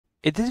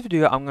In this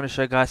video, I'm going to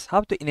show you guys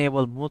how to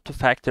enable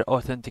multi-factor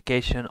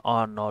authentication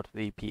on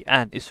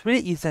NordVPN. It's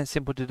really easy and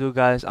simple to do,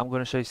 guys. I'm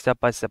going to show you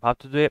step by step how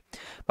to do it.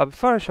 But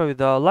before I show you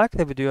though, like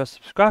the video,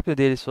 subscribe to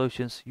Daily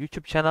Solutions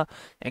YouTube channel,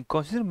 and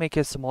consider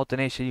making a small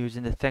donation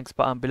using the thanks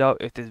button below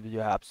if this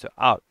video helps you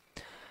out.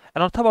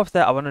 And on top of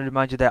that, I want to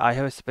remind you that I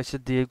have a special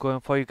deal going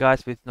for you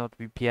guys with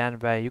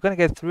NordVPN, where you're going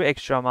to get 3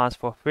 extra months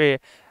for free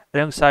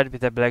alongside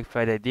with a Black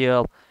Friday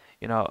deal,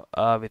 with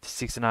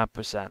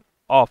 69%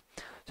 off.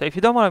 So if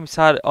you don't want to miss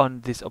out on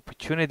this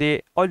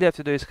opportunity, all you have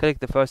to do is click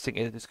the first thing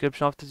in the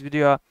description of this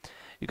video.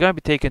 You're going to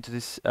be taken to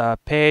this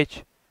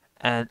page,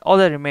 and all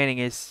that remaining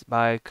is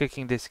by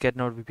clicking this Get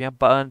NordVPN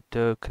button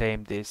to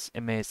claim this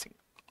amazing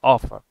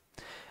offer.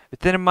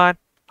 With that in mind,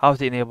 how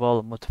to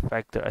enable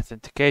multi-factor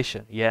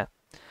authentication.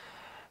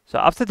 So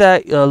after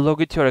that,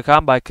 log into your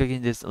account by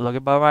clicking this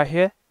login button right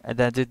here, and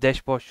then the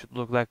dashboard should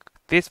look like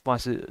this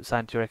once you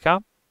sign to your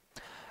account.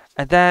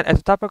 And then at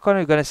the top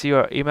corner, you're gonna see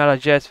your email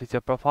address with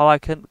your profile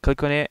icon.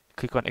 Click on it.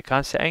 Click on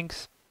account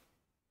settings.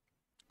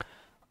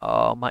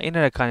 My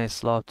internet kind of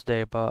slow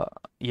today, but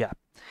yeah.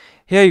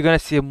 Here you're gonna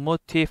see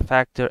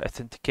multi-factor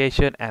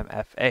authentication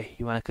MFA.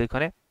 You wanna click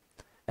on it,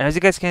 and as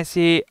you guys can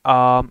see,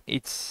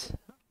 it's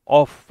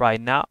off right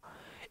now.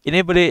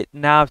 Enable it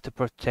now to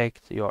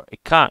protect your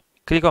account.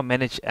 Click on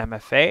Manage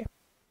MFA.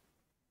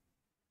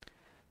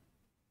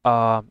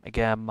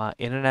 Again, my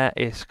internet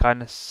is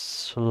kind of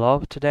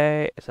slow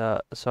today, so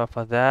sorry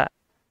for that.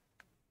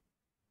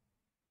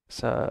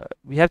 So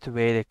we have to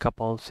wait a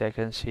couple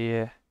seconds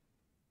here.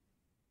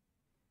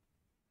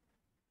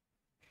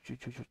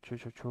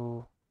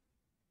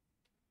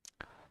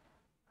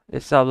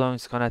 This how long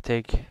it's gonna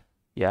take.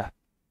 Yeah.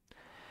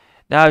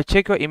 Now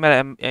check your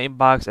email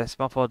inbox and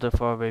spam folder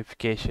for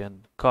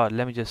verification code.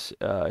 Let me just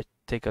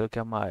take a look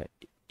at my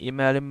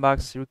email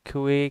inbox real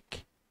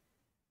quick.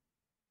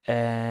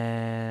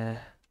 And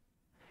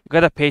you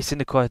gotta paste in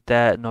the code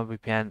that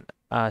NordVPN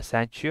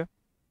sent you.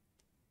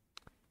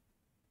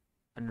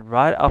 And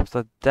right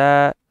after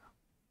that,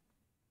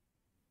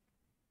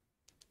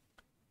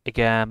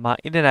 again, my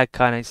internet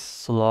kind of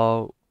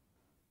slow,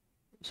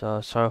 so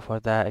sorry for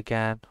that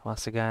again,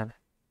 once again.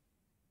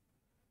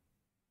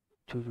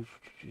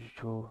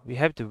 We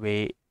have to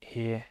wait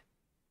here.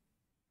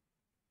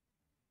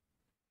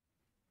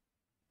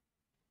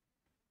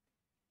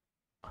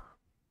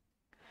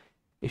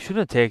 It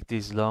shouldn't take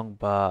this long,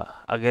 but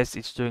I guess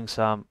it's doing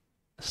some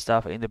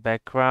stuff in the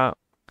background.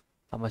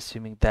 I'm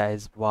assuming that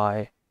is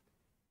why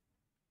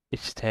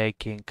it's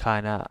taking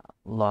kinda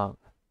long.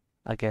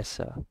 I guess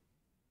so.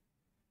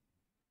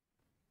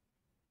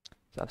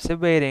 So I'm still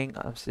waiting.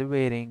 Let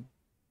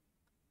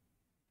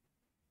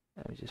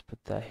me just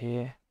put that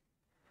here.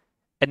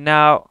 And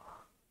now,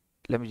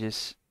 let me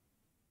just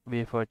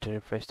wait for it to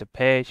refresh the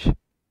page.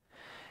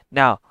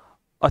 Now,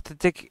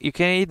 you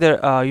can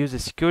either use a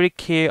security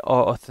key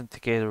or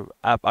authenticator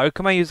app. I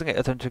recommend using an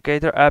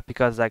authenticator app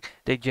because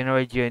they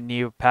generate you a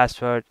new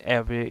password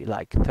every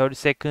 30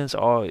 seconds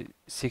or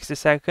 60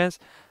 seconds.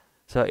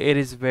 So it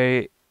is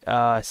very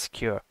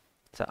secure.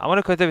 So I want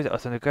to connect with the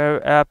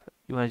authenticator app.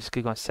 You want to just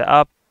click on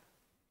setup,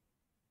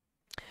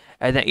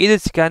 and then either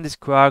scan this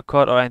QR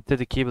code or enter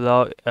the key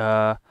below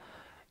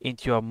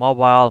into your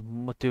mobile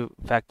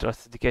multi-factor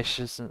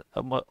authentication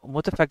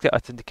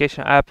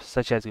app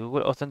such as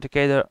Google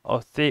Authenticator,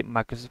 Auth,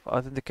 Microsoft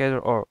Authenticator,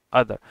 or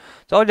other.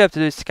 So all you have to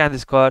do is scan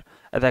this code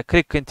and then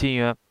click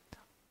continue,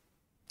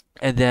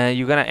 and then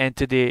you're gonna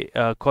enter the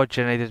code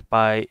generated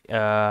by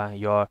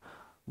your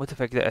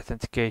multi-factor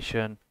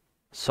authentication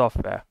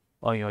software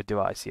on your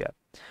device here.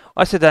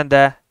 Once you're done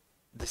there,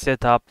 the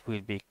setup will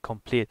be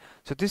complete.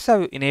 So this is how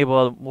you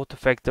enable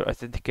multi-factor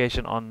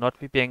authentication on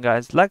NordVPN,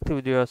 guys. Like the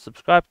video,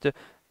 subscribe to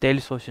Daily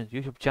Solutions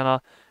YouTube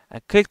channel,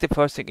 and click the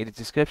first link in the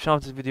description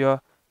of this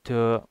video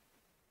to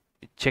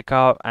check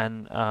out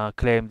and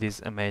claim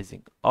this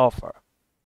amazing offer.